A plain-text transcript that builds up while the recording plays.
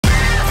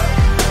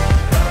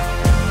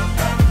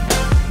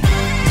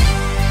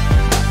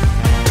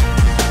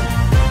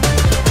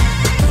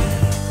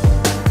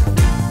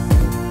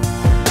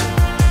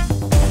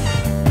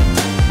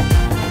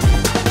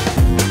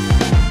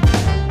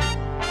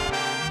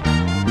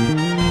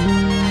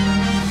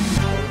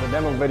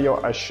video,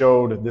 I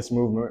showed this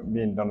movement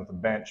being done with the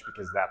bench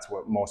because that's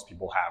what most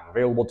people have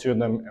available to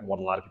them and what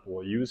a lot of people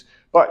will use.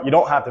 But you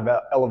don't have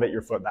to elevate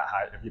your foot that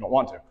high if you don't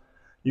want to.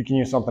 You can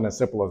use something as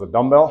simple as a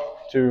dumbbell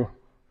to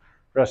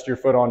rest your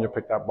foot on. You'll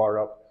pick that bar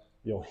up,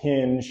 you'll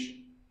hinge,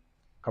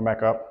 come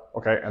back up,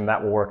 okay, and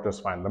that will work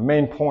just fine. The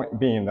main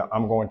point being that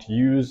I'm going to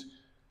use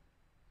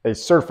a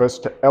surface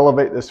to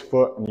elevate this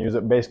foot and use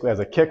it basically as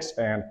a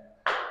kickstand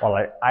while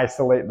I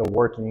isolate the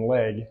working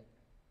leg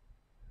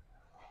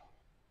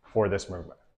for this movement.